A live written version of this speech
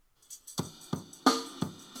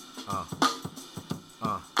Uh,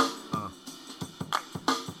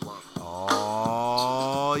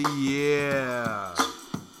 Oh, yeah.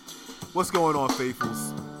 What's going on,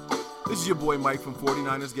 faithfuls? This is your boy Mike from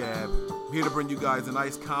 49ersGab. I'm here to bring you guys a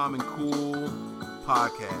nice, calm, and cool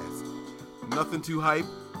podcast. Nothing too hype,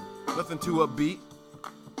 nothing too upbeat.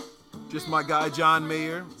 Just my guy John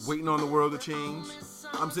Mayer waiting on the world to change.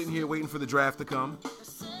 I'm sitting here waiting for the draft to come.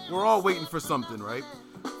 We're all waiting for something, right?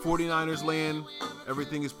 49ers land,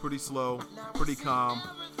 everything is pretty slow, pretty calm.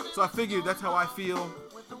 So I figured that's how I feel.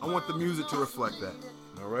 I want the music to reflect that,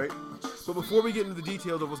 all right? But before we get into the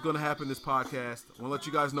details of what's going to happen in this podcast, I want to let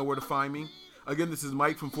you guys know where to find me. Again, this is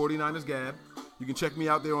Mike from 49ersGab. You can check me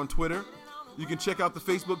out there on Twitter. You can check out the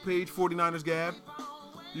Facebook page, 49ersGab.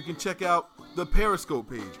 You can check out the Periscope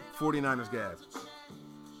page, 49ersGab.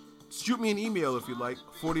 Shoot me an email if you'd like,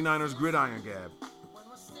 49ersGridirongab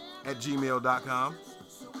 @gmail.com.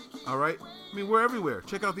 All right? I mean, we're everywhere.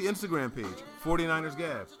 Check out the Instagram page,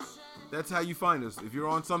 49ersGab. That's how you find us. If you're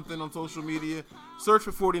on something on social media, search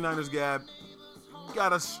for 49ersGab.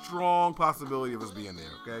 Got a strong possibility of us being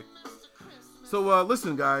there, okay? So,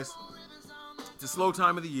 listen, guys. It's a slow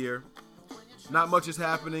time of the year. Not much is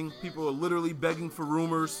happening. People are literally begging for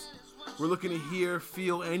rumors. We're looking to hear,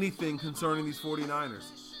 feel anything concerning these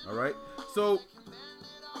 49ers, all right? So,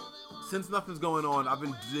 since nothing's going on, I've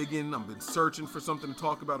been digging. I've been searching for something to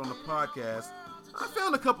talk about on the podcast. I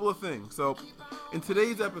found a couple of things. So, in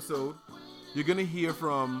today's episode, you're going to hear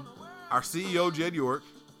from our CEO, Jed York,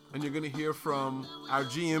 and you're going to hear from our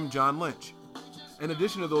GM, John Lynch. In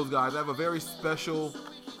addition to those guys, I have a very special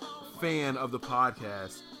fan of the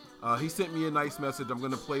podcast. He sent me a nice message. I'm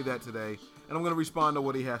going to play that today, and I'm going to respond to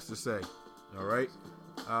what he has to say. All right?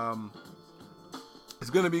 It's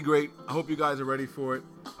going to be great. I hope you guys are ready for it.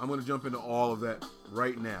 I'm going to jump into all of that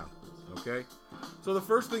right now. Okay? So the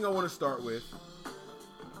first thing I want to start with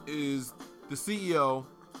is the CEO.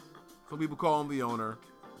 Some people call him the owner,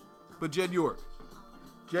 but Jed York.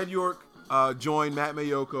 Jed York joined Matt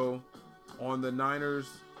Mayoko on the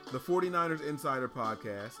 49ers Insider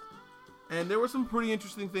podcast, and there were some pretty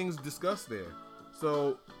interesting things discussed there.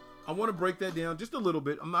 So I want to break that down just a little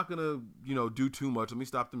bit. I'm not gonna, do too much. Let me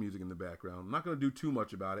stop the music in the background. I'm not gonna do too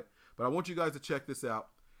much about it, but I want you guys to check this out.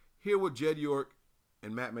 Hear what Jed York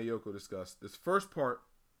and Matt Mayoko discussed. This first part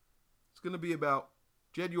is gonna be about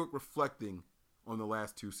Jed York reflecting on the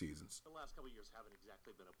last two seasons. The last couple of years haven't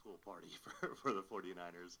exactly been a pool party for the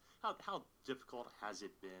 49ers. How difficult has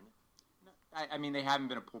it been? I mean, they haven't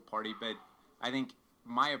been a pool party, but I think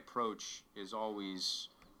my approach is always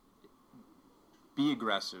be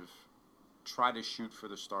aggressive, try to shoot for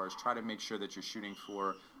the stars, try to make sure that you're shooting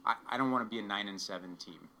for. I don't want to be a 9-7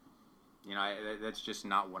 team. That's just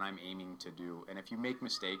not what I'm aiming to do. And if you make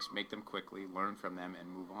mistakes, make them quickly, learn from them, and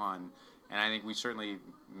move on. And I think we certainly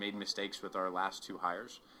made mistakes with our last two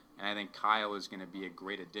hires. And I think Kyle is going to be a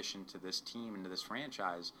great addition to this team and to this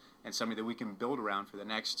franchise, and somebody that we can build around for the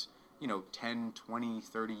next, 10, 20,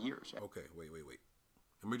 30 years. Okay, wait.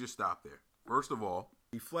 Let me just stop there. First of all,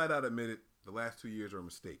 he flat out admitted the last 2 years are a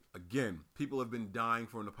mistake. Again, people have been dying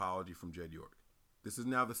for an apology from Jed York. This is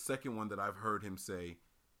now the second one that I've heard him say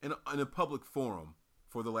in a public forum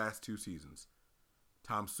for the last two seasons.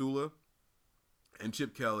 Tom Sula and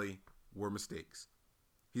Chip Kelly were mistakes.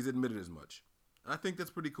 He's admitted as much. And I think that's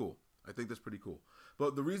pretty cool.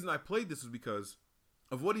 But the reason I played this is because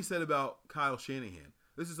of what he said about Kyle Shanahan.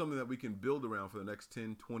 This is something that we can build around for the next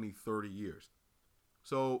 10, 20, 30 years.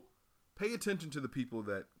 So pay attention to the people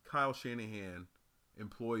that Kyle Shanahan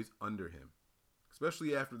employs under him,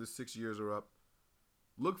 especially after the 6 years are up.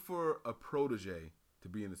 Look for a protege to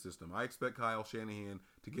be in the system. I expect Kyle Shanahan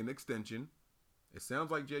to get an extension. It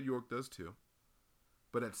sounds like Jed York does too.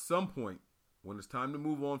 But at some point, when it's time to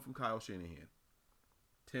move on from Kyle Shanahan,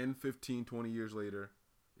 10, 15, 20 years later,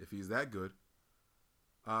 if he's that good,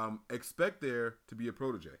 expect there to be a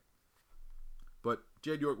protege. But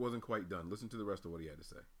Jed York wasn't quite done. Listen to the rest of what he had to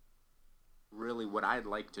say. Really what I'd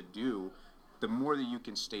like to do, the more that you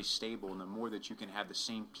can stay stable and the more that you can have the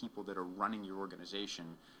same people that are running your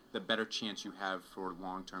organization, the better chance you have for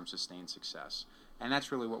long-term sustained success. And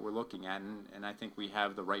that's really what we're looking at, and I think we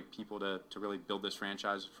have the right people to really build this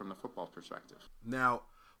franchise from the football perspective. Now,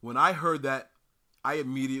 when I heard that, I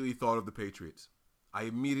immediately thought of the Patriots. I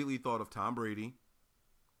immediately thought of Tom Brady.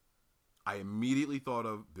 I immediately thought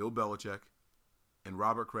of Bill Belichick and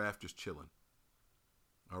Robert Kraft just chilling.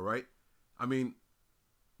 All right? I mean,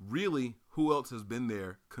 really, who else has been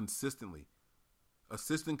there consistently?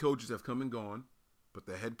 Assistant coaches have come and gone, but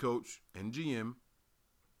the head coach and GM,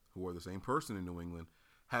 who are the same person in New England,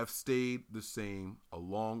 have stayed the same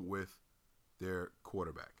along with their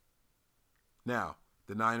quarterback. Now,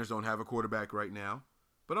 The Niners don't have a quarterback right now,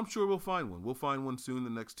 but I'm sure we'll find one. We'll find one soon the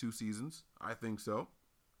next 2 seasons. I think so.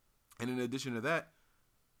 And in addition to that,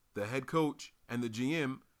 the head coach and the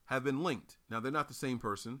GM have been linked. Now, they're not the same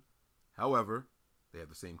person. However, they have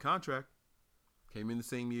the same contract, came in the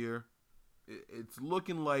same year. It's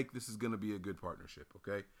looking like this is going to be a good partnership,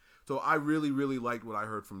 okay? So I really, really liked what I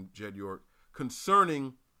heard from Jed York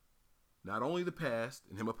concerning not only the past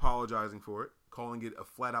and him apologizing for it, calling it a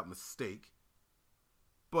flat-out mistake,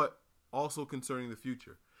 but also concerning the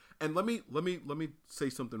future. And let me say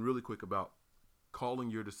something really quick about calling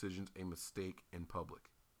your decisions a mistake in public.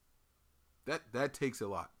 That takes a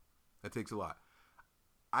lot. That takes a lot.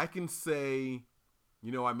 I can say,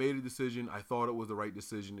 I made a decision. I thought it was the right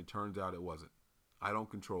decision. It turns out it wasn't. I don't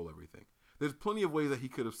control everything. There's plenty of ways that he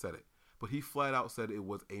could have said it, but he flat out said it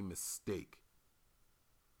was a mistake.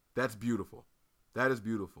 That's beautiful. That is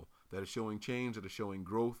beautiful. That is showing change. That is showing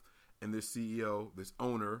growth in this CEO, this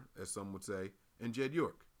owner, as some would say, and Jed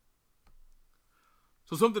York.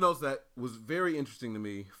 So something else that was very interesting to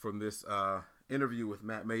me from this interview with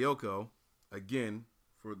Matt Mayoko, again,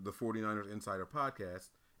 for the 49ers Insider Podcast,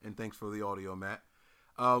 and thanks for the audio, Matt,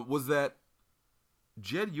 was that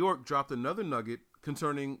Jed York dropped another nugget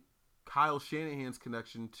concerning Kyle Shanahan's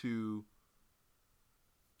connection to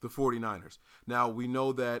the 49ers. Now, we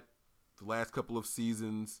know that the last couple of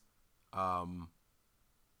seasons,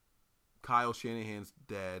 Kyle Shanahan's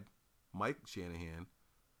dad, Mike Shanahan,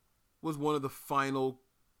 was one of the final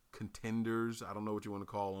contenders. I don't know what you want to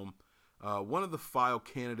call him. One of the final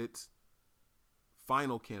candidates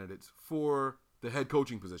for the head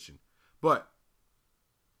coaching position. But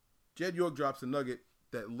Jed York drops a nugget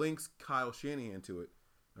that links Kyle Shanahan to it.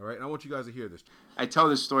 All right, and I want you guys to hear this. I tell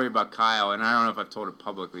this story about Kyle, and I don't know if I've told it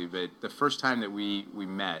publicly, but the first time that we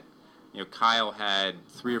met, Kyle had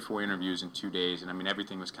 3 or 4 interviews in 2 days, and I mean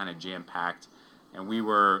everything was kind of jam-packed. And we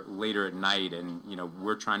were later at night, and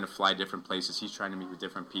we're trying to fly different places. He's trying to meet with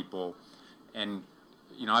different people, and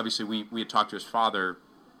obviously we had talked to his father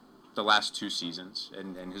the last 2 seasons,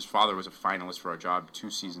 and his father was a finalist for our job 2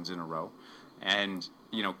 seasons in a row. And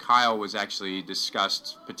Kyle was actually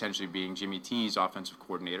discussed potentially being Jimmy T's offensive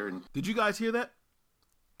coordinator. And did you guys hear that?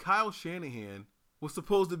 Kyle Shanahan was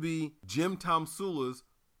supposed to be Jim Tomsula's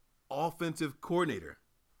offensive coordinator.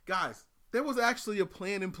 Guys, there was actually a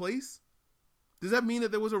plan in place. Does that mean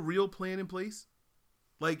that there was a real plan in place?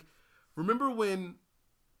 Like, remember when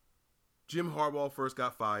Jim Harbaugh first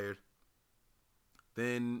got fired?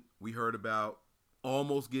 Then we heard about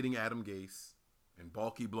almost getting Adam Gase and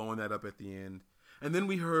Balky blowing that up at the end. And then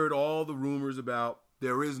we heard all the rumors about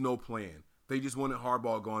there is no plan. They just wanted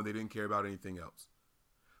Harbaugh gone. They didn't care about anything else.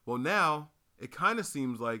 Well, now it kind of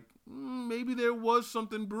seems like maybe there was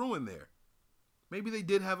something brewing there. Maybe they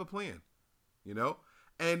did have a plan,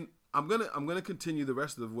 And I'm gonna continue the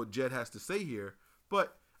rest of what Jed has to say here,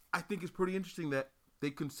 but I think it's pretty interesting that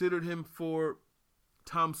they considered him for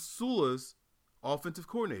Tomsula's offensive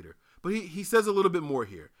coordinator. But he says a little bit more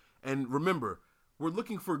here. And remember, we're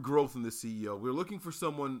looking for growth in the CEO. We're looking for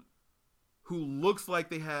someone who looks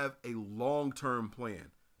like they have a long-term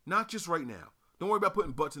plan, not just right now. Don't worry about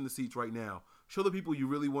putting butts in the seats right now. Show the people you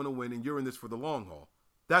really want to win, and you're in this for the long haul.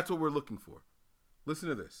 That's what we're looking for. Listen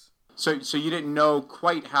to this. So you didn't know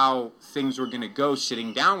quite how things were going to go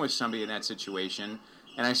sitting down with somebody in that situation.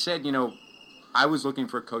 And I said, I was looking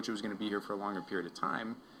for a coach who was going to be here for a longer period of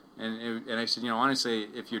time. And I said, honestly,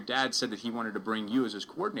 if your dad said that he wanted to bring you as his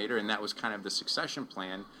coordinator and that was kind of the succession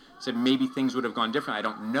plan, I said maybe things would have gone different. I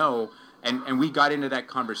don't know. And we got into that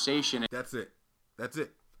conversation. That's it.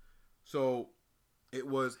 So it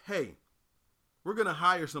was, hey, we're going to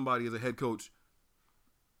hire somebody as a head coach.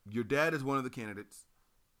 Your dad is one of the candidates.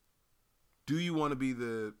 Do you want to be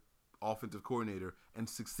the offensive coordinator and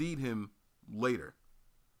succeed him later?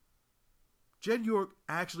 Jed York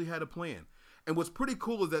actually had a plan. And what's pretty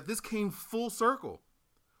cool is that this came full circle.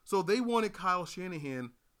 So they wanted Kyle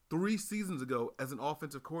Shanahan 3 seasons ago as an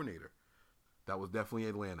offensive coordinator. That was definitely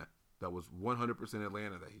Atlanta. That was 100%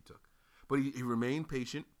 Atlanta that he took. But he remained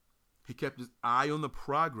patient. He kept his eye on the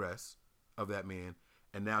progress of that man.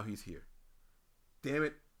 And now he's here. Damn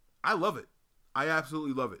it. I love it. I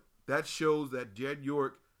absolutely love it. That shows that Jed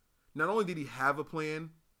York, not only did he have a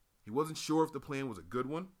plan, he wasn't sure if the plan was a good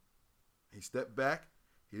one. He stepped back.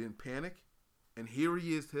 He didn't panic. And here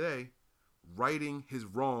he is today, righting his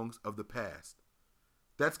wrongs of the past.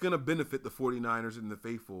 That's going to benefit the 49ers and the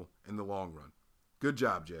faithful in the long run. Good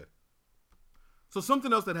job, Jed. So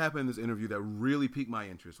something else that happened in this interview that really piqued my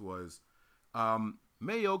interest was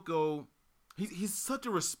Mayoko. He's such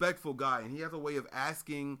a respectful guy, and he has a way of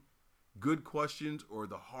asking good questions or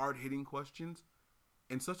the hard-hitting questions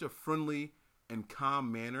in such a friendly and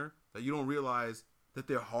calm manner that you don't realize that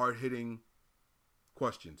they're hard-hitting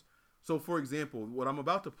questions. So, for example, what I'm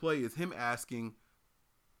about to play is him asking,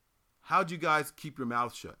 how'd you guys keep your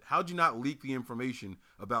mouth shut? How'd you not leak the information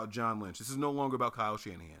about John Lynch? This is no longer about Kyle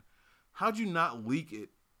Shanahan. How'd you not leak it?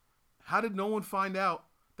 How did no one find out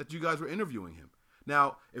that you guys were interviewing him?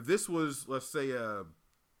 Now, if this was, let's say,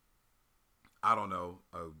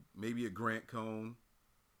 maybe a Grant Cohn,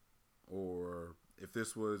 or if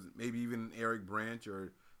this was maybe even Eric Branch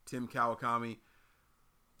or Tim Kawakami,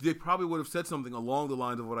 they probably would have said something along the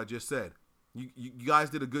lines of what I just said. You guys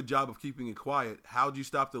did a good job of keeping it quiet. How'd you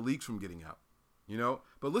stop the leaks from getting out? You know?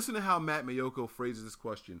 But listen to how Matt Mayoko phrases this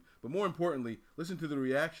question. But more importantly, listen to the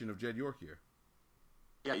reaction of Jed York here.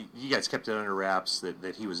 Yeah, you guys kept it under wraps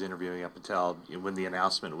that he was interviewing up until when the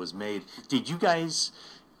announcement was made. Did you guys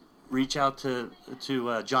reach out to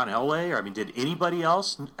John Elway? Or, I mean, did anybody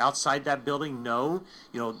else outside that building know?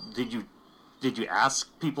 You know, did you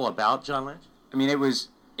ask people about John Lynch? I mean, it was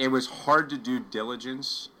hard to do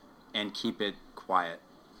diligence and keep it quiet.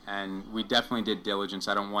 And we definitely did diligence.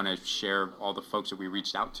 I don't want to share all the folks that we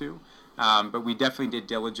reached out to, but we definitely did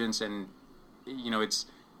diligence. And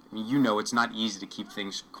it's not easy to keep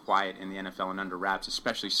things quiet in the NFL and under wraps,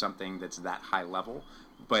 especially something that's that high level.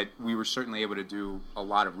 But we were certainly able to do a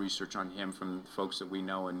lot of research on him from folks that we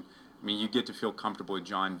know. And I mean, you get to feel comfortable with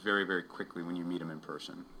John very, very quickly when you meet him in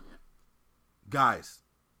person. Guys,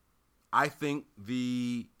 I think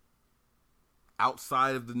the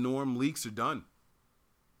outside of the norm leaks are done.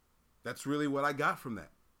 That's really what I got from that.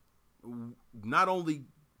 Not only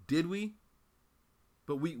did we,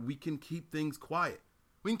 but we can keep things quiet.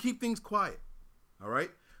 We can keep things quiet. All right?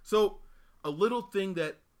 So a little thing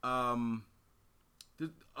that,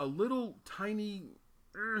 a little tiny,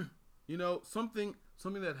 something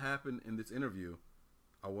that happened in this interview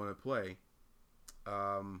I want to play.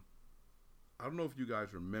 I don't know if you guys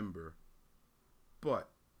remember, but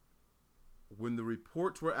when the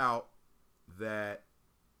reports were out that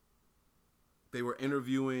they were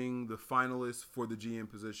interviewing the finalists for the GM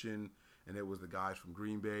position, and it was the guys from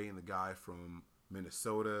Green Bay and the guy from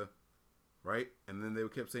Minnesota, right? And then they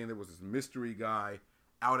kept saying there was this mystery guy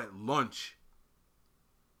out at lunch.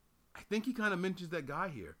 I think he kind of mentions that guy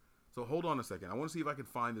here. So hold on a second. I want to see if I can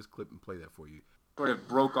find this clip and play that for you. Sort of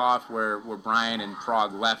broke off where Brian and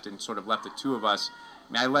Prague left and sort of left the two of us.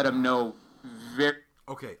 I mean, I let him know very...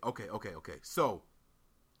 Okay. So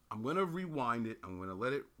I'm going to rewind it. I'm going to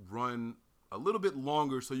let it run a little bit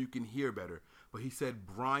longer so you can hear better. But he said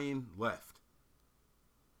Brian left.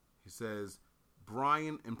 He says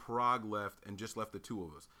Brian and Prague left and just left the two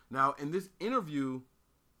of us. Now, in this interview,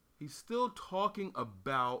 he's still talking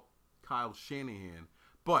about Kyle Shanahan.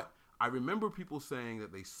 But I remember people saying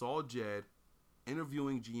that they saw Jed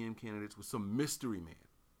interviewing GM candidates with some mystery man.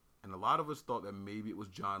 And a lot of us thought that maybe it was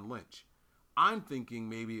John Lynch. I'm thinking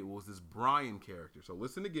maybe it was this Brian character. So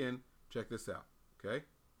listen again. Check this out. Okay?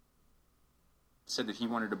 Said that he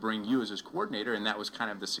wanted to bring you as his coordinator, and that was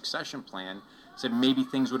kind of the succession plan. Said maybe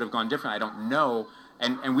things would have gone different. I don't know.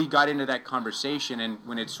 And we got into that conversation, and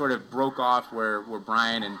when it sort of broke off where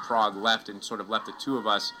Brian and Prague left and sort of left the two of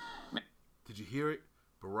us. Did you hear it?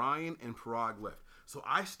 Brian and Prague left. So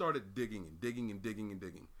I started digging.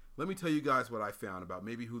 Let me tell you guys what I found about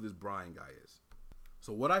maybe who this Brian guy is.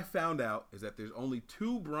 So what I found out is that there's only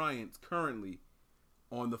two Bryants currently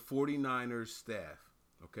on the 49ers staff,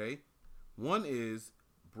 okay? One is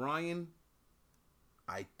Brian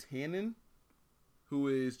Itanen, who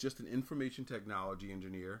is just an information technology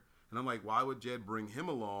engineer. And I'm like, why would Jed bring him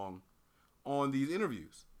along on these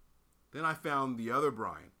interviews? Then I found the other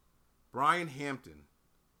Brian Hampton.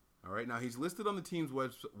 All right, now he's listed on the team's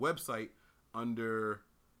website under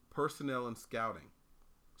personnel and scouting.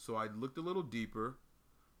 So I looked a little deeper,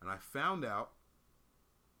 and I found out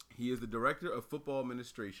he is the director of football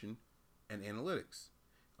administration and analytics.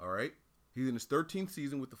 All right, he's in his 13th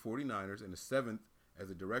season with the 49ers and his 7th as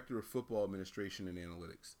the director of football administration and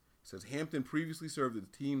analytics. It says Hampton previously served as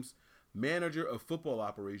the team's manager of football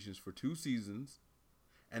operations for 2 seasons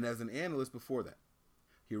and as an analyst before that.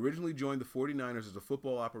 He originally joined the 49ers as a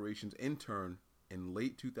football operations intern in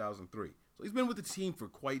late 2003. So he's been with the team for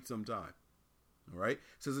quite some time. All right. It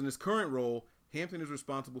says in his current role, Hampton is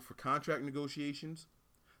responsible for contract negotiations,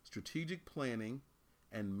 strategic planning,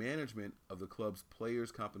 and management of the club's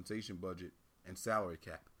players' compensation budget and salary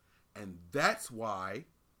cap. And that's why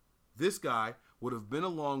this guy would have been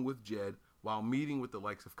along with Jed while meeting with the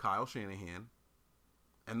likes of Kyle Shanahan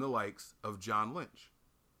and the likes of John Lynch.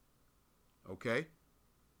 Okay?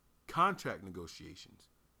 Contract negotiations.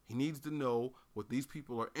 He needs to know what these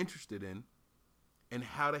people are interested in and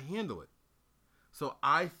how to handle it. So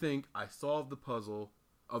I think I solved the puzzle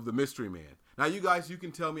of the mystery man. Now, you guys, you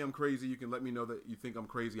can tell me I'm crazy. You can let me know that you think I'm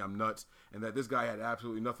crazy, I'm nuts, and that this guy had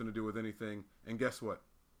absolutely nothing to do with anything. And guess what?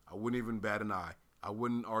 I wouldn't even bat an eye. I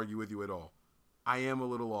wouldn't argue with you at all. I am a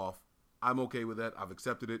little off. I'm okay with that. I've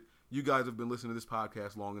accepted it. You guys have been listening to this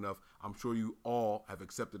podcast long enough. I'm sure you all have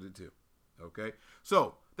accepted it too. Okay?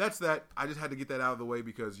 So, that's that. I just had to get that out of the way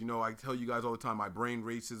because, you know, I tell you guys all the time my brain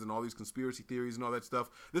races and all these conspiracy theories and all that stuff.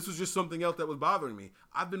 This was just something else that was bothering me.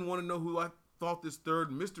 I've been wanting to know who I thought this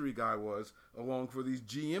third mystery guy was along for these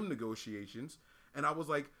GM negotiations. And I was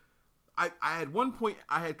like, I at one point,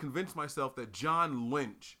 I had convinced myself that John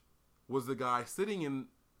Lynch was the guy sitting in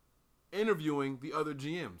interviewing the other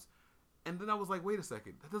GMs. And then I was like, wait a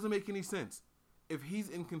second, that doesn't make any sense. If he's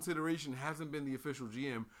in consideration, hasn't been the official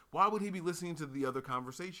GM, why would he be listening to the other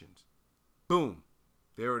conversations? Boom.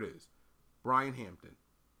 There it is. Brian Hampton.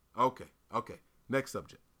 Okay. Next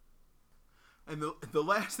subject. And the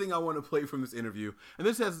last thing I want to play from this interview, and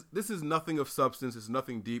this is nothing of substance, it's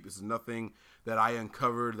nothing deep, it's nothing that I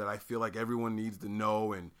uncovered that I feel like everyone needs to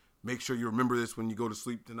know and make sure you remember this when you go to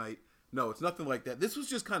sleep tonight. No, it's nothing like that. This was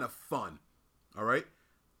just kind of fun. All right?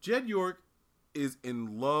 Jed York is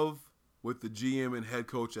in love with the GM and head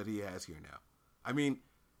coach that he has here now. I mean,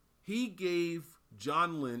 he gave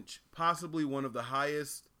John Lynch possibly one of the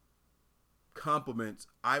highest compliments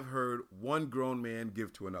I've heard one grown man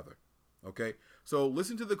give to another. Okay? So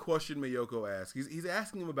listen to the question Mayoko asked. He's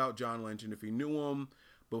asking him about John Lynch and if he knew him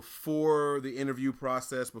before the interview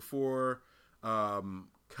process, before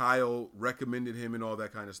Kyle recommended him and all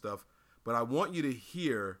that kind of stuff. But I want you to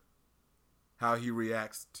hear how he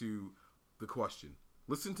reacts to the question.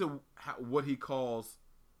 Listen to what he calls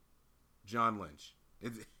John Lynch.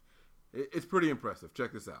 It's pretty impressive.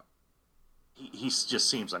 Check this out. He just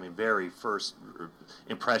seems, very first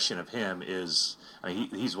impression of him is,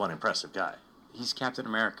 he's one impressive guy. He's Captain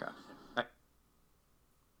America.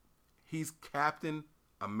 He's Captain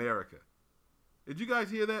America. Did you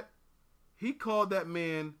guys hear that? He called that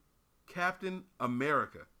man Captain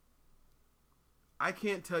America. I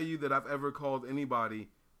can't tell you that I've ever called anybody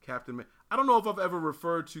Captain America. I don't know if I've ever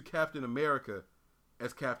referred to Captain America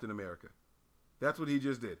as Captain America. That's what he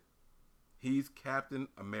just did. He's Captain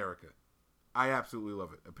America. I absolutely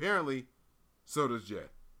love it. Apparently, so does Jed.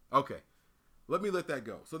 Okay, let that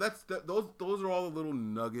go. So those are all the little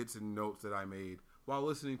nuggets and notes that I made while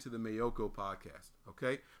listening to the Mayoko podcast.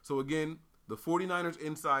 Okay, so again, the 49ers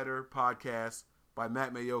Insider podcast by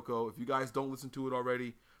Matt Mayoko. If you guys don't listen to it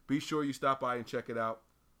already, be sure you stop by and check it out.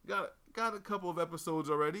 Got a couple of episodes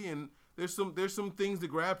already, and there's some things to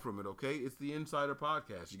grab from it, okay? It's the Insider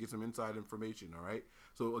Podcast. You get some inside information, all right?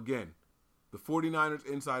 So, again, the 49ers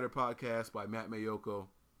Insider Podcast by Matt Mayoko.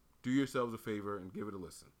 Do yourselves a favor and give it a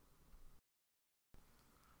listen.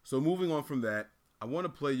 So, moving on from that, I want to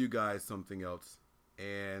play you guys something else,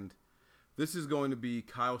 and this is going to be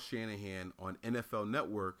Kyle Shanahan on NFL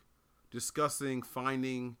Network discussing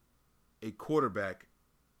finding a quarterback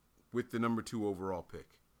with the number 2 overall pick.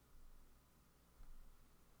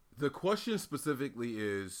 The question specifically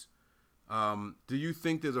is, do you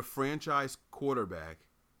think there's a franchise quarterback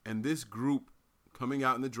and this group coming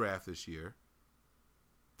out in the draft this year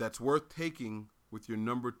that's worth taking with your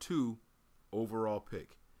number 2 overall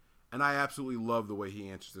pick? And I absolutely love the way he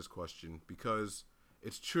answers this question because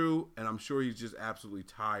it's true, and I'm sure he's just absolutely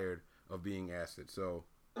tired of being asked it. So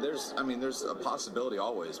there's a possibility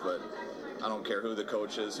always, but I don't care who the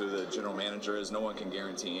coach is, who the general manager is. No one can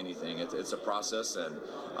guarantee anything. It's a process, and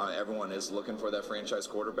everyone is looking for that franchise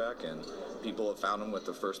quarterback, and people have found him with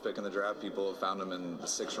the first pick in the draft. People have found him in the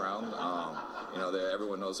 6th round.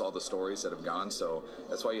 Everyone knows all the stories that have gone, so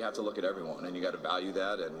that's why you have to look at everyone, and you got to value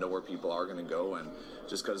that and know where people are going to go. And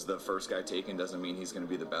just because the first guy taken doesn't mean he's going to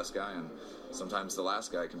be the best guy, and sometimes the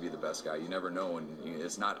last guy can be the best guy. You never know, and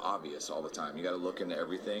it's not obvious all the time. You got to look into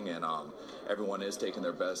everything, and everyone is taking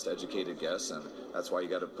their best educated guess, and that's why you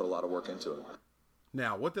got to put a lot of work into it.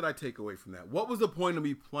 Now, what did I take away from that? What was the point of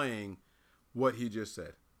me playing what he just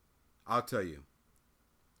said? I'll tell you.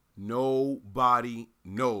 Nobody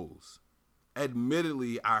knows.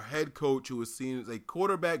 Admittedly, our head coach, who is seen as a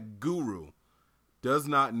quarterback guru, does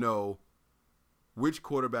not know which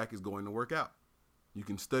quarterback is going to work out. You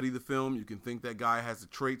can study the film. You can think that guy has the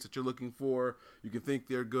traits that you're looking for. You can think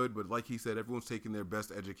they're good. But like he said, everyone's taking their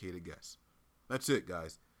best educated guess. That's it,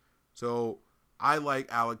 guys. So I like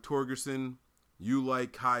Alec Torgerson. You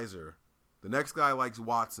like Kaiser. The next guy likes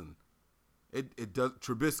Watson. It does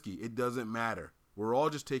Trubisky. It doesn't matter. We're all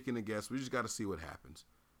just taking a guess. We just got to see what happens.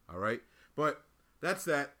 All right? But that's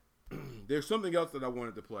that. There's something else that I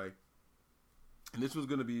wanted to play. And this was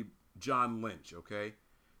going to be John Lynch, okay?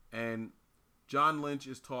 And John Lynch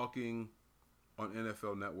is talking on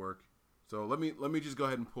NFL Network. So let me just go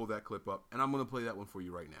ahead and pull that clip up, and I'm going to play that one for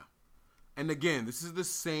you right now. And again, this is the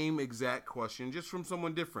same exact question, just from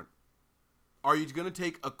someone different. Are you going to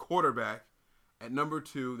take a quarterback at number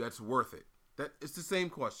 2 that's worth it? It's the same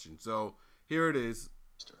question. So here it is.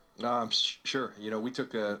 Sure. We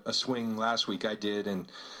took a swing last week. I did, and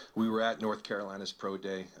we were at North Carolina's Pro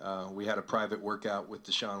Day. We had a private workout with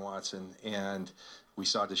Deshaun Watson, and we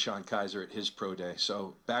saw Deshaun Kaiser at his Pro Day.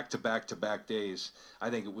 So back-to-back days, I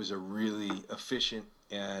think it was a really efficient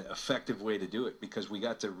and effective way to do it because we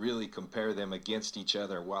got to really compare them against each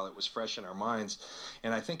other while it was fresh in our minds.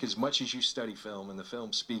 And I think as much as you study film, and the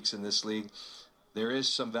film speaks in this league, there is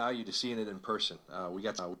some value to seeing it in person. We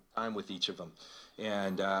got time with each of them.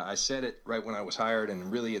 And I said it right when I was hired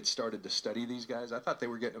and really had started to study these guys. I thought they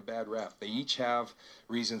were getting a bad rap. They each have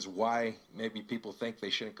reasons why maybe people think they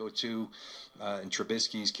shouldn't go to. In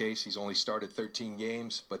Trubisky's case, he's only started 13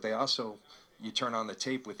 games. But they also, you turn on the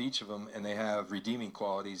tape with each of them, and they have redeeming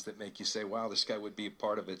qualities that make you say, wow, this guy would be a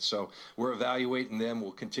part of it. So we're evaluating them.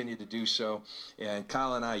 We'll continue to do so. And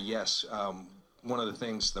Kyle and I, yes, one of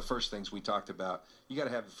the first things we talked about, you got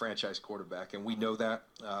to have a franchise quarterback, and we know that.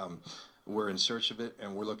 We're in search of it,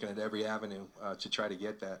 and we're looking at every avenue to try to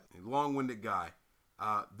get that. Long-winded guy.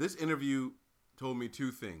 This interview told me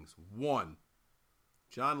 2 things. 1,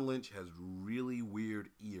 John Lynch has really weird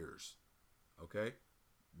ears. Okay?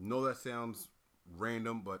 Know that sounds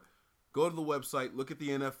random, but go to the website, look at the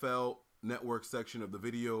NFL Network section of the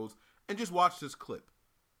videos, and just watch this clip.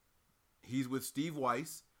 He's with Steve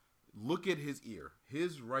Weiss. Look at his ear.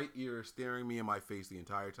 His right ear is staring me in my face the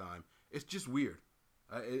entire time. It's just weird.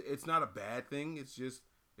 It's not a bad thing. It's just,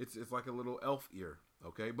 it's like a little elf ear.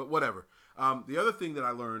 Okay, but whatever. The other thing that I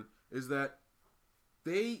learned is that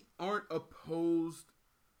they aren't opposed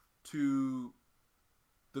to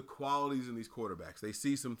the qualities in these quarterbacks. They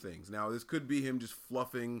see some things. Now, this could be him just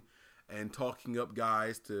fluffing and talking up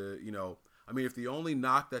guys to, if the only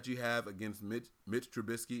knock that you have against Mitch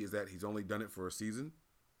Trubisky is that he's only done it for a season,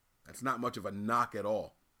 that's not much of a knock at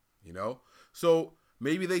all, So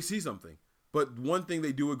maybe they see something. But one thing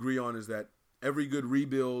they do agree on is that every good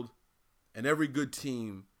rebuild and every good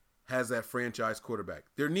team has that franchise quarterback.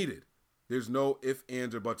 They're needed. There's no ifs,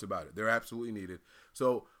 ands, or buts about it. They're absolutely needed.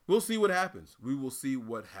 So we'll see what happens. We will see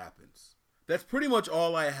what happens. That's pretty much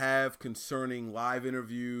all I have concerning live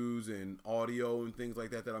interviews and audio and things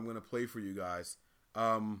like that I'm going to play for you guys.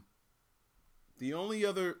 The only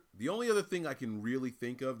other thing I can really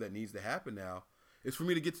think of that needs to happen now is for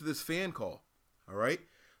me to get to this fan call. All right?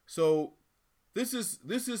 So this is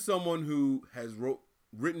someone who has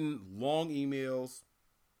written long emails.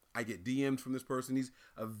 I get DM'd from this person. He's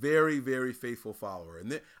a very, very faithful follower.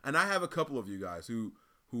 And I have a couple of you guys who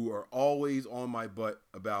are always on my butt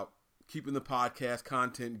about keeping the podcast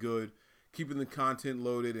content good, keeping the content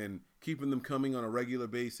loaded, and keeping them coming on a regular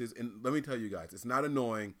basis. And let me tell you guys, it's not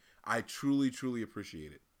annoying. I truly, truly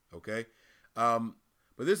appreciate it. Okay? But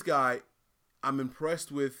this guy, I'm impressed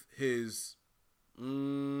with his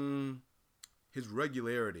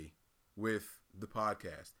regularity with the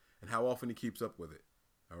podcast and how often he keeps up with it.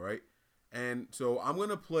 All right. And so I'm going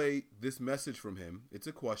to play this message from him. It's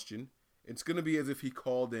a question. It's going to be as if he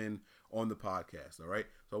called in on the podcast. All right.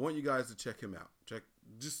 So I want you guys to check him out.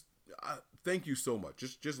 Thank you so much.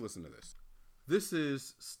 Just listen to this. This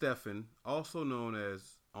is Stefan, also known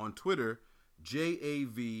as on Twitter,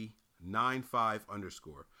 JAV95_.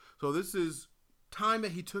 So this is time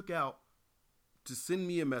that he took out to send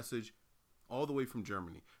me a message all the way from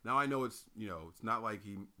Germany. Now I know it's not like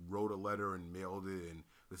he wrote a letter and mailed it, and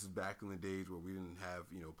this is back in the days where we didn't have,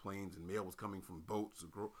 planes and mail was coming from boats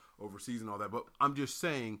overseas and all that. But I'm just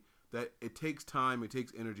saying that it takes time, it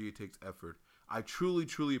takes energy, it takes effort. I truly,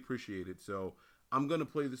 truly appreciate it. So I'm going to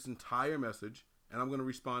play this entire message, and I'm going to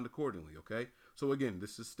respond accordingly, okay? So again,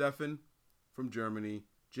 this is Stefan from Germany,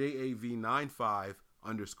 JAV95_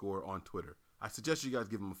 on Twitter. I suggest you guys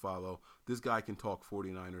give him a follow. This guy can talk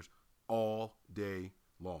 49ers all day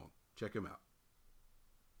long. Check him out.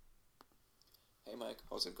 Hey Mike,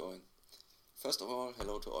 how's it going? First of all,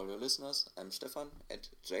 hello to all your listeners. I'm Stefan at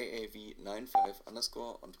JAV95_ on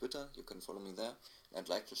Twitter. You can follow me there. And I'd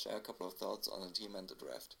like to share a couple of thoughts on the team and the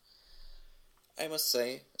draft. I must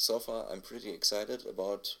say, so far I'm pretty excited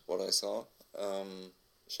about what I saw.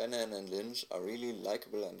 Shanahan and Lynch are really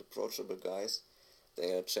likable and approachable guys.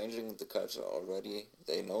 They are changing the culture already.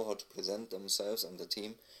 They know how to present themselves and the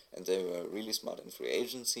team, and they were really smart in free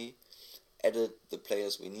agency, added the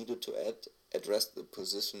players we needed to add, addressed the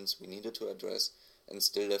positions we needed to address, and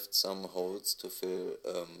still left some holes to fill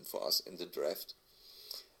for us in the draft.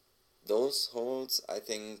 Those holes, I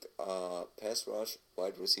think, are pass rush,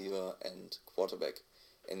 wide receiver, and quarterback.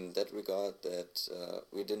 In that regard, that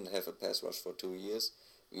we didn't have a pass rush for 2 years.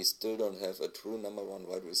 We still don't have a true number one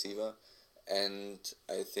wide receiver. And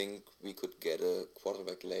I think we could get a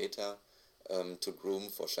quarterback later to groom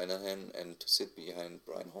for Shanahan and to sit behind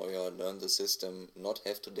Brian Hoyer, learn the system, not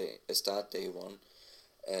have to start day one,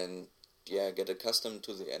 and get accustomed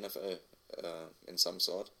to the NFL in some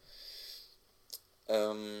sort.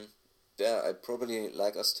 I'd probably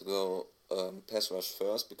like us to go pass rush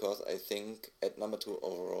first, because I think at number 2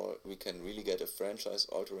 overall we can really get a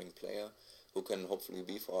franchise-altering player who can hopefully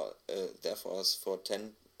be there for us for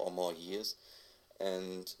 10 or more years.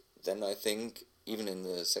 And then I think even in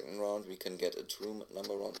the second round we can get a true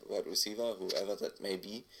number one wide receiver, whoever that may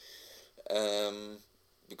be.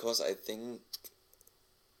 Because I think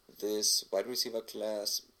this wide receiver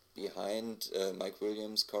class behind Mike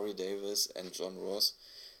Williams, Corey Davis, and John Ross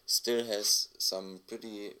still has some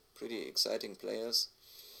pretty exciting players.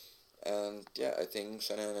 And I think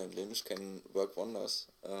Shanahan and Lynch can work wonders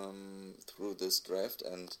through this draft,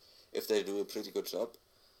 and if they do a pretty good job,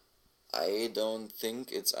 I don't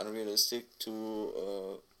think it's unrealistic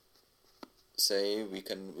to say we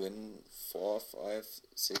can win 4, 5,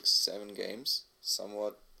 6, 7 games,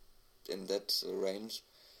 somewhat in that range,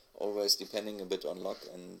 always depending a bit on luck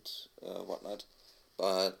and whatnot.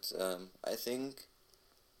 But I think,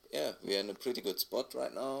 we're in a pretty good spot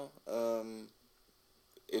right now.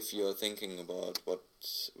 If you're thinking about what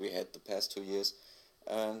we had the past 2 years,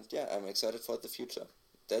 and I'm excited for the future.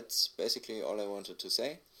 That's basically all I wanted to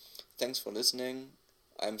say. Thanks for listening.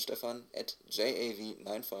 I'm Stefan at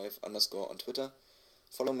JAV95_ on Twitter.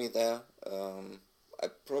 Follow me there. I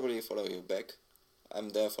probably follow you back. I'm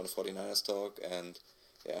there for the 49ers talk, and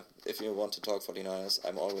if you want to talk 49ers,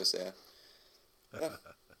 I'm always there.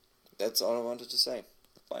 That's all I wanted to say.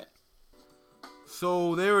 Bye.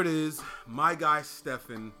 So there it is, my guy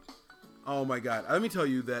Stefan. Oh my God, let me tell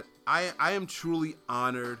you that I am truly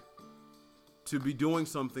honored to be doing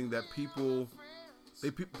something that people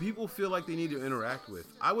feel like they need to interact with.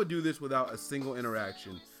 I would do this without a single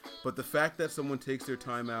interaction, but the fact that someone takes their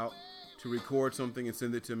time out to record something and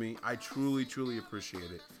send it to me, I truly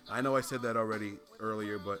appreciate it. I know I said that already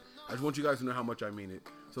earlier, but I just want you guys to know how much I mean it.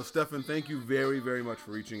 So Stefan, thank you very, very much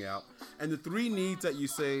for reaching out. And the 3 needs that you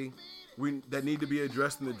say that need to be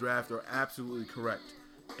addressed in the draft are absolutely correct.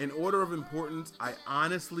 In order of importance, I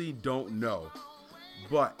honestly don't know.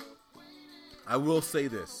 But I will say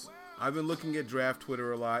this. I've been looking at draft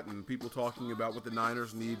Twitter a lot and people talking about what the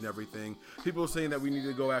Niners need and everything. People are saying that we need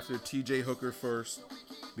to go after TJ Hooker first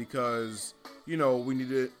because, we need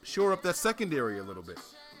to shore up that secondary a little bit.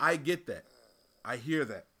 I get that. I hear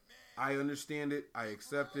that. I understand it. I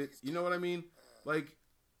accept it. You know what I mean? Like,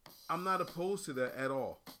 I'm not opposed to that at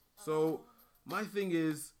all. So my thing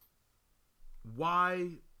is, why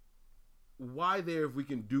there if we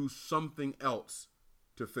can do something else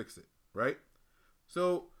to fix it, right?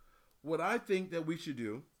 So what I think that we should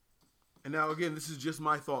do, and now again, this is just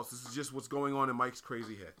my thoughts. This is just what's going on in Mike's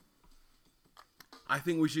crazy head. I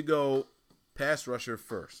think we should go pass rusher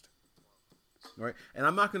first, all right? And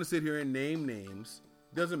I'm not going to sit here and name names.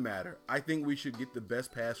 Doesn't matter. I think we should get the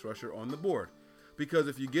best pass rusher on the board, because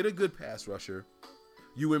if you get a good pass rusher,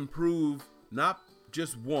 you improve not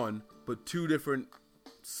just one, but 2 different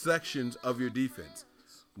sections of your defense.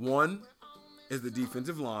 One is the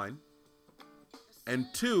defensive line, and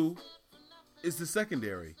 2 is the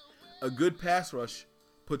secondary. A good pass rush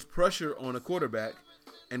puts pressure on a quarterback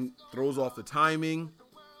and throws off the timing.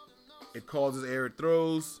 It causes errant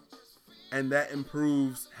throws, and that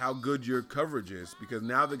improves how good your coverage is, because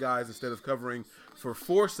now the guys, instead of covering for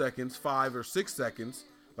 4 seconds, 5 or 6 seconds,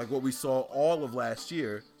 like what we saw all of last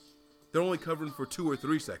year, they're only covering for 2 or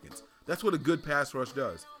 3 seconds. That's what a good pass rush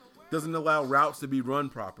does. Doesn't allow routes to be run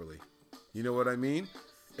properly. You know what I mean?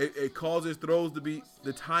 It causes throws to be,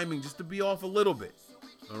 the timing just to be off a little bit.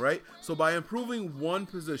 All right? So by improving one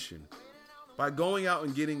position, by going out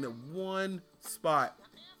and getting the one spot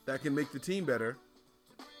that can make the team better,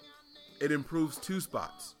 it improves 2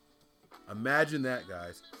 spots. Imagine that,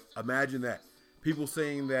 guys. Imagine that. People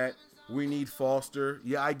saying that we need Foster.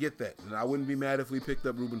 Yeah, I get that. And I wouldn't be mad if we picked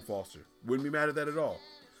up Reuben Foster. Wouldn't be mad at that at all.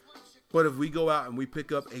 But if we go out and we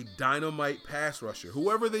pick up a dynamite pass rusher,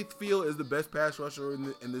 whoever they feel is the best pass rusher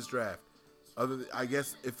in this draft, I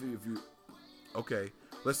guess if you, okay,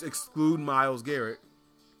 let's exclude Myles Garrett.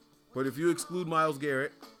 But if you exclude Myles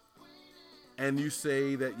Garrett and you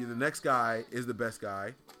say that the next guy is the best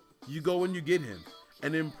guy, you go and you get him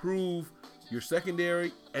and improve your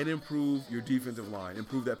secondary and improve your defensive line,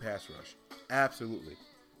 improve that pass rush. Absolutely.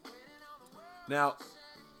 Now,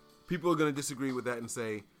 people are going to disagree with that and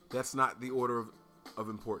say that's not the order of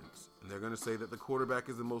importance. And they're going to say that the quarterback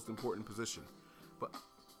is the most important position. But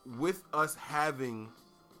with us having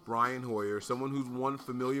Brian Hoyer, someone who's, one,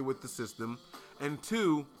 familiar with the system, and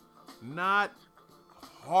two, not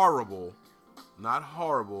horrible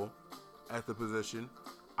at the position,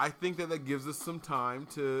 I think that gives us some time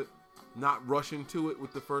to not rush into it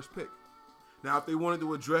with the first pick. Now, if they wanted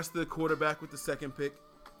to address the quarterback with the second pick,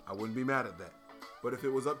 I wouldn't be mad at that. But if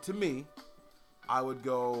it was up to me, I would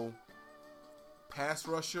go pass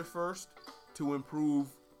rusher first to improve,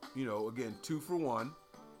 again, 2 for 1.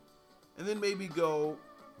 And then maybe go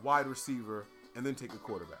wide receiver and then take a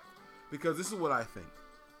quarterback. Because this is what I think.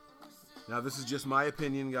 Now, this is just my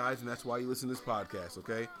opinion, guys, and that's why you listen to this podcast,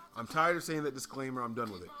 okay? I'm tired of saying that disclaimer. I'm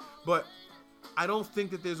done with it. But I don't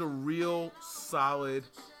think that there's a real solid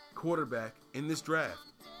quarterback in this draft.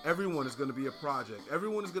 Everyone is going to be a project.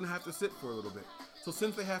 Everyone is going to have to sit for a little bit. So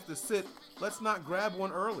since they have to sit, let's not grab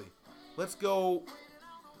one early. Let's go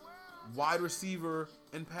wide receiver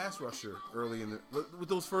and pass rusher early with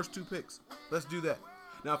those first 2 picks. Let's do that.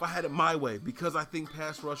 Now, if I had it my way, because I think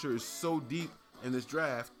pass rusher is so deep in this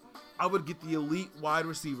draft, I would get the elite wide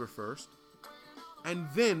receiver first, and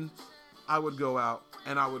then I would go out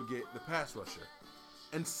and I would get the pass rusher.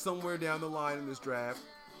 And somewhere down the line in this draft,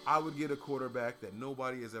 I would get a quarterback that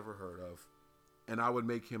nobody has ever heard of, and I would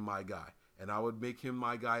make him my guy. And I would make him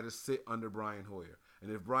my guy to sit under Brian Hoyer.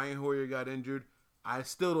 And if Brian Hoyer got injured, I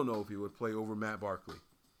still don't know if he would play over Matt Barkley.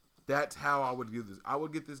 That's how I would do this. I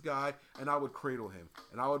would get this guy, and I would cradle him.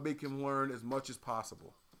 And I would make him learn as much as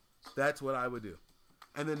possible. That's what I would do.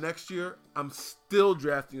 And then next year, I'm still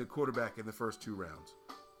drafting a quarterback in the first 2 rounds.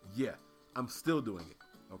 Yeah, I'm still doing it,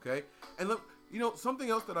 okay? And look, something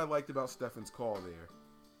else that I liked about Stefan's call there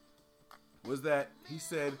was that he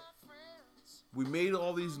said, we made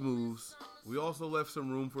all these moves. We also left some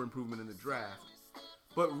room for improvement in the draft.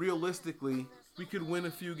 But realistically, we could win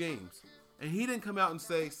a few games. And he didn't come out and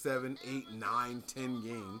say 7, 8, 9, 10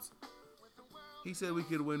 games. He said we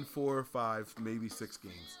could win 4 or 5, maybe 6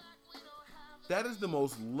 games. That is the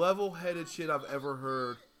most level-headed shit I've ever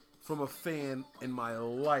heard from a fan in my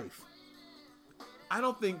life. I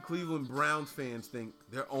don't think Cleveland Browns fans think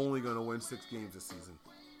they're only going to win 6 games this season.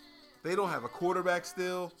 They don't have a quarterback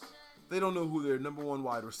still. They don't know who their number 1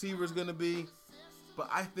 wide receiver is going to be. But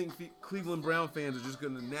I think the Cleveland Brown fans are just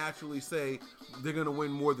going to naturally say they're going to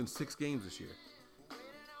win more than 6 games this year.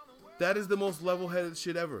 That is the most level-headed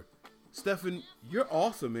shit ever. Stefan, you're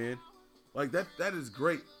awesome, man. Like, that is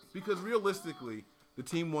great. Because realistically, the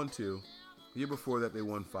team won 2. The year before that, they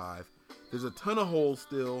won 5. There's a ton of holes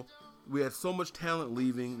still. We had so much talent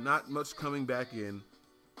leaving, not much coming back in.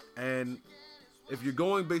 And if you're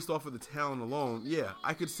going based off of the talent alone, yeah,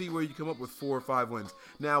 I could see where you come up with 4 or 5 wins.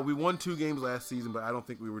 Now, we won 2 games last season, but I don't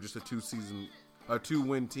think we were just a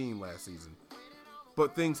 2-win team last season.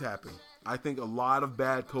 But things happen. I think a lot of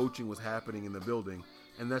bad coaching was happening in the building,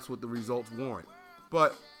 and that's what the results warrant.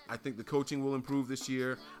 But I think the coaching will improve this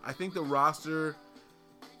year. I think the roster's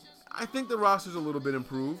a little bit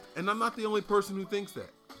improved, and I'm not the only person who thinks that,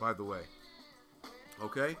 by the way.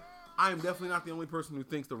 Okay? I am definitely not the only person who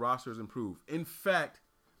thinks the roster is improved. In fact,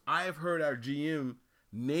 I have heard our GM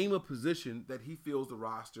name a position that he feels the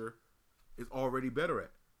roster is already better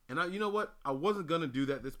at. And you know what? I wasn't going to do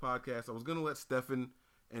that this podcast. I was going to let Stefan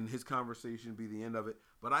and his conversation be the end of it.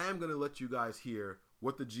 But I am going to let you guys hear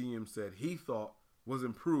what the GM said he thought was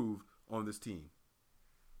improved on this team.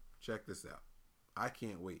 Check this out. I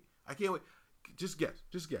can't wait. Just guess.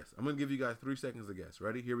 I'm going to give you guys 3 seconds to guess.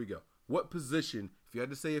 Ready? Here we go. What position, if you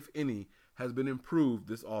had to say if any, has been improved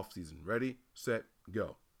this offseason? Ready, set,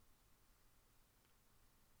 go.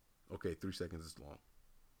 Okay, 3 seconds is long.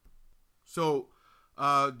 So,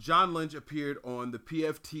 John Lynch appeared on the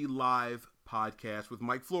PFT Live podcast with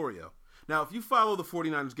Mike Florio. Now, if you follow the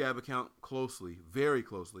 49ersGab account closely, very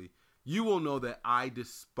closely, you will know that I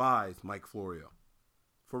despise Mike Florio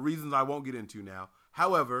for reasons I won't get into now.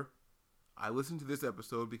 However, I listened to this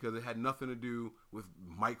episode because it had nothing to do with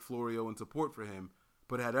Mike Florio and support for him,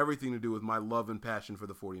 but it had everything to do with my love and passion for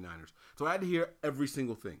the 49ers. So I had to hear every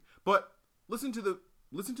single thing. But listen to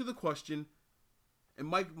the question, and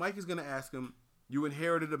Mike is going to ask him, you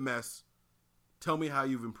inherited a mess. Tell me how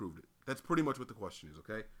you've improved it. That's pretty much what the question is,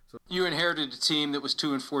 okay? So you inherited a team that was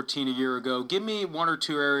 2-14 a year ago. Give me 1 or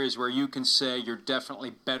 2 areas where you can say you're definitely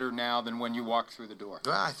better now than when you walked through the door.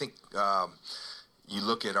 Well, I think you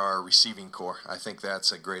look at our receiving core. I think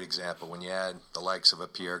that's a great example. When you add the likes of a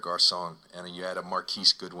Pierre Garçon and you add a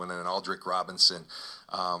Marquise Goodwin and an Aldrick Robinson,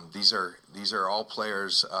 these are all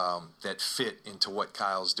players that fit into what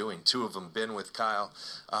Kyle's doing. Two of them been with Kyle.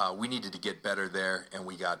 We needed to get better there, and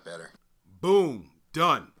we got better. Boom.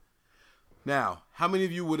 Done. Now, how many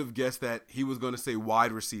of you would have guessed that he was going to say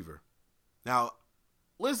wide receiver? Now,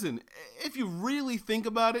 listen, if you really think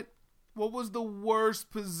about it, what was the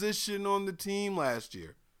worst position on the team last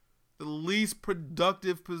year? The least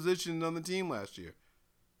productive position on the team last year.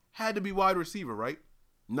 Had to be wide receiver, right?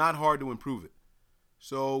 Not hard to improve it.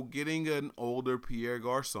 So getting an older Pierre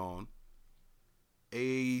Garçon,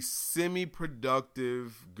 a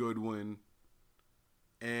semi-productive Goodwin,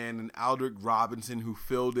 and an Aldrick Robinson who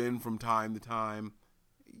filled in from time to time,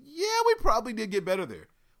 yeah, we probably did get better there.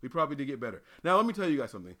 Now, let me tell you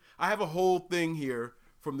guys something. I have a whole thing here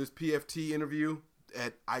from this PFT interview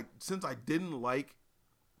since I don't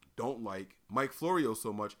like Mike Florio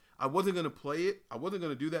so much, I wasn't going to play it. I wasn't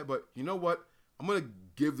going to do that, but you know what? I'm going to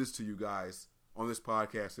give this to you guys on this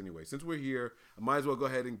podcast anyway. Since we're here, I might as well go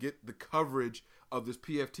ahead and get the coverage of this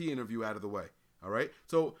PFT interview out of the way. All right?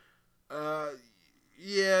 So,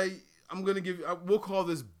 yeah, I'm going to we'll call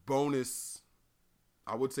this bonus,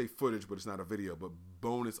 I would say footage, but it's not a video, but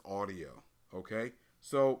bonus audio. Okay?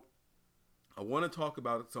 So, I want to talk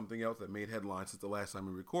about something else that made headlines since the last time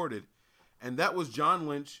we recorded, and that was John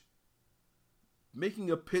Lynch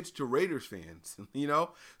making a pitch to Raiders fans,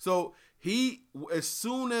 So he, as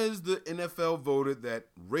soon as the NFL voted that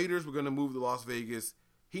Raiders were going to move to Las Vegas,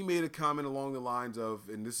 he made a comment along the lines of,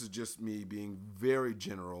 and this is just me being very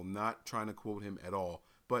general, not trying to quote him at all,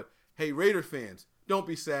 but, hey, Raider fans, don't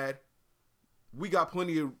be sad. We got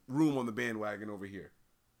plenty of room on the bandwagon over here.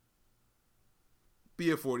 Be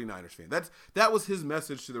a 49ers fan. That was his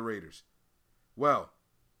message to the Raiders. Well,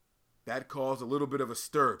 that caused a little bit of a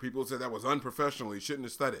stir. People said that was unprofessional. He shouldn't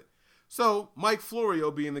have said it. So, Mike Florio,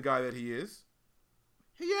 being the guy that he is,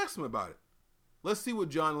 he asked him about it. Let's see what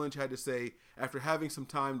John Lynch had to say after having some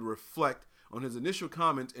time to reflect on his initial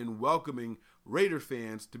comments and welcoming Raider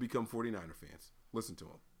fans to become 49er fans. Listen to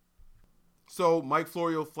him. So, Mike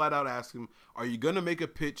Florio flat out asked him, are you going to make a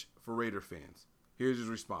pitch for Raider fans? Here's his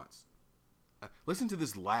response. Listen to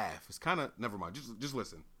this laugh. It's kind of, never mind. Just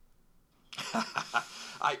listen.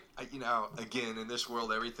 I again, in this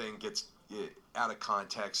world, everything gets out of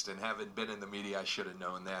context, and having been in the media, I should have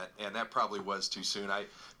known that, and that probably was too soon.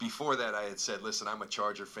 Before that, I had said, listen, I'm a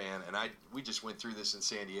Charger fan, and we just went through this in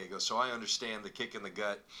San Diego, so I understand the kick in the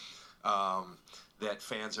gut that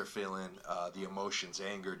fans are feeling, the emotions,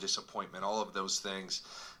 anger, disappointment, all of those things.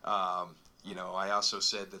 I also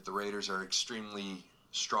said that the Raiders are extremely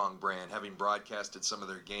strong brand. Having broadcasted some of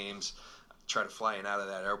their games, try to fly in out of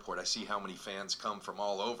that airport, I see how many fans come from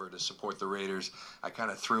all over to support the Raiders. I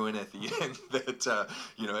kind of threw in at the end that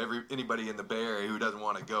anybody in the Bay Area who doesn't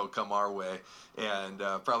want to go, come our way, and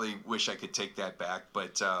probably wish I could take that back,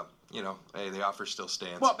 but hey, the offer still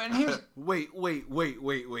stands. Well, and here's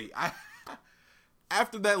wait.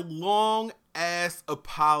 After that long ass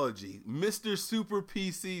apology, Mr. Super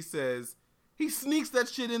PC says he sneaks that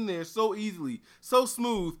shit in there so easily, so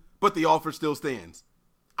smooth, but the offer still stands.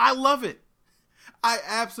 I love it. I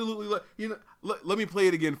absolutely love it. Let me play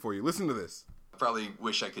it again for you. Listen to this. Probably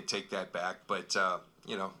wish I could take that back, but,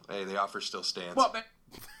 hey, the offer still stands. Well, man.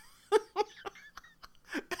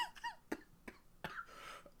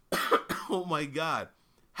 Oh, my God.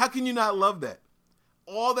 How can you not love that?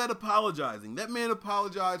 All that apologizing. That man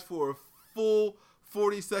apologized for a full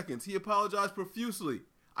 40 seconds. He apologized profusely.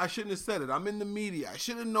 I shouldn't have said it. I'm in the media. I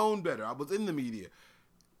should have known better. I was in the media.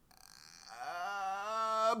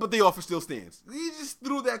 But the offer still stands. He just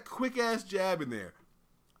threw that quick-ass jab in there.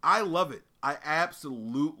 I love it. I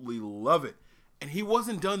absolutely love it. And he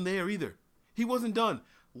wasn't done there either. He wasn't done.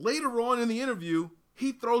 Later on in the interview,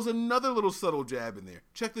 he throws another little subtle jab in there.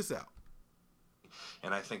 Check this out.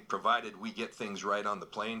 And I think provided we get things right on the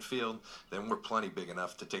playing field, then we're plenty big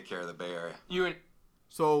enough to take care of the Bay Area.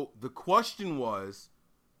 So the question was,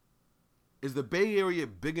 is the Bay Area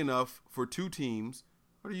big enough for two teams,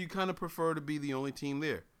 or do you kind of prefer to be the only team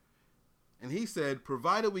there? And he said,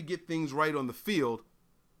 provided we get things right on the field,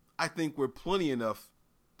 I think we're plenty enough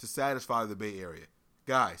to satisfy the Bay Area.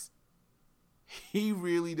 Guys, he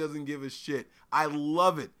really doesn't give a shit. I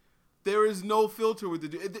love it. There is no filter with the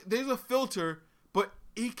dude. There's a filter, but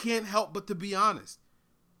he can't help but to be honest.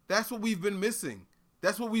 That's what we've been missing.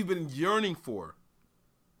 That's what we've been yearning for.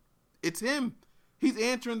 It's him. He's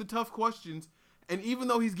answering the tough questions, and even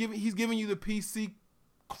though he's giving you the PC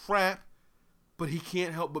crap, but he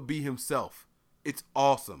can't help but be himself. It's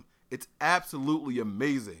awesome. It's absolutely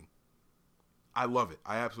amazing. I love it.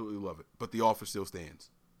 I absolutely love it. But the offer still stands.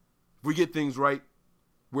 If we get things right,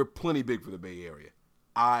 we're plenty big for the Bay Area.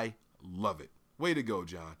 I love it. Way to go,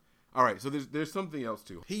 John. All right, so there's something else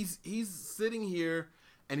too. He's sitting here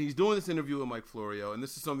and he's doing this interview with Mike Florio, and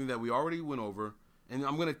this is something that we already went over, and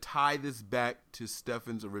I'm going to tie this back to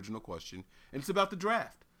Stefan's original question, and it's about the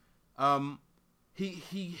draft.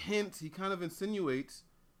 He hints, he kind of insinuates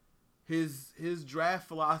his draft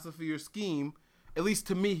philosophy or scheme, at least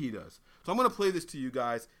to me he does. So I'm going to play this to you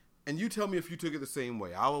guys, and you tell me if you took it the same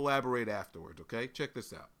way. I'll elaborate afterwards, okay? Check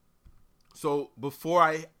this out. So before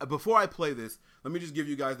I play this, let me just give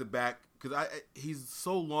you guys the back, because he's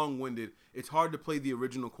so long-winded. It's hard to play the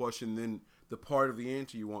original question, then the part of the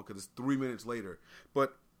answer you want, because it's 3 minutes later.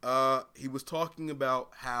 But he was talking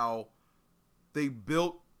about how they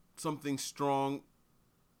built something strong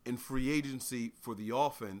in free agency for the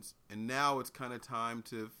offense, and now it's kind of time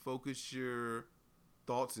to focus your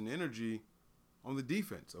thoughts and energy on the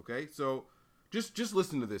defense, okay? So just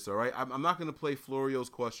listen to this, all right? I'm not going to play Florio's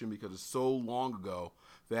question because it's so long ago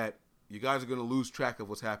that you guys are going to lose track of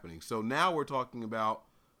what's happening. So now we're talking about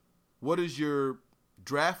what is your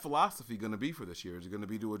draft philosophy going to be for this year? Is it going to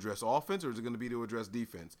be to address offense, or is it going to be to address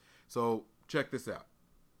defense? So check this out.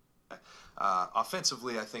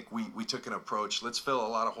 Offensively, I think we took an approach. Let's fill a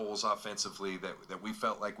lot of holes offensively that we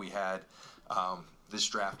felt like we had. This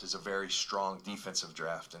draft is a very strong defensive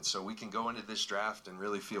draft, and so we can go into this draft and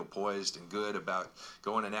really feel poised and good about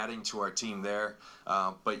going and adding to our team there.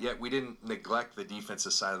 But yet we didn't neglect the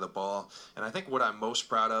defensive side of the ball. And I think what I'm most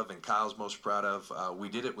proud of, and Kyle's most proud of, we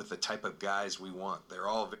did it with the type of guys we want. They're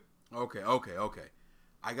all Okay.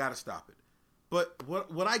 I got to stop it. But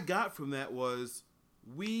what I got from that was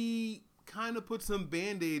we kind of put some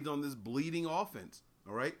Band-Aids on this bleeding offense,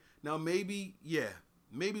 all right? Now, maybe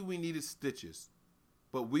we needed stitches,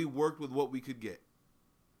 but we worked with what we could get.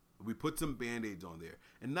 We put some Band-Aids on there.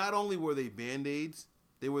 And not only were they Band-Aids,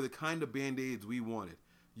 they were the kind of Band-Aids we wanted.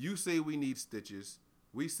 You say we need stitches.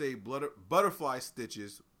 We say butterfly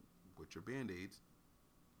stitches, which are Band-Aids,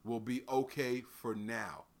 will be okay for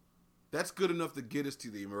now. That's good enough to get us to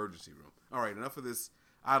the emergency room. All right, enough of this.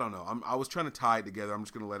 I don't know. I was trying to tie it together. I'm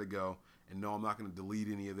just going to let it go. And no, I'm not going to delete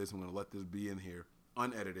any of this. I'm going to let this be in here,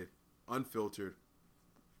 unedited, unfiltered,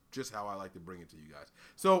 just how I like to bring it to you guys.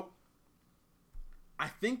 So I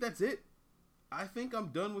think that's it. I think I'm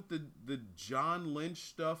done with the John Lynch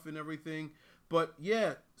stuff and everything. But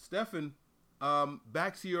yeah, Stefan,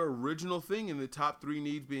 back to your original thing in the top three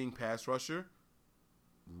needs being pass rusher,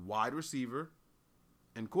 wide receiver,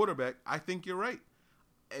 and quarterback. I think you're right.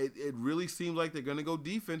 It really seems like they're going to go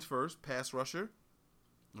defense first, pass rusher.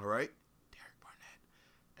 All right. Derek Barnett.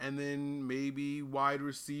 And then maybe wide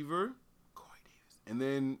receiver, Corey Davis. And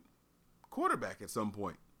then quarterback at some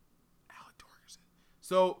point, Alec Torgerson.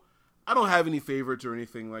 So I don't have any favorites or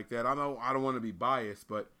anything like that. I don't want to be biased,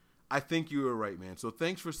 but I think you were right, man. So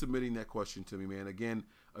thanks for submitting that question to me, man. Again,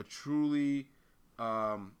 a truly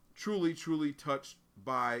touched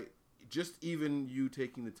by just even you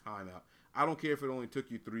taking the time out. I don't care if it only took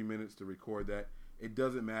you 3 minutes to record that. It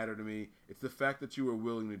doesn't matter to me. It's the fact that you were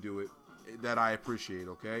willing to do it that I appreciate,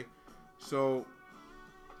 okay? So,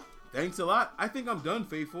 thanks a lot. I think I'm done,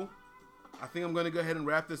 Faithful. I think I'm going to go ahead and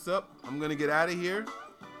wrap this up. I'm going to get out of here.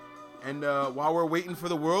 And while we're waiting for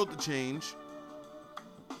the world to change,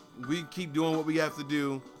 we keep doing what we have to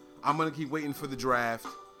do. I'm going to keep waiting for the draft.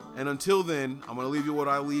 And until then, I'm going to leave you what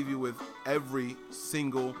I leave you with every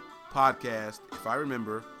single podcast, if I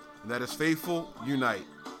remember. And that is Faithful Unite.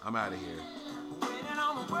 I'm out of here.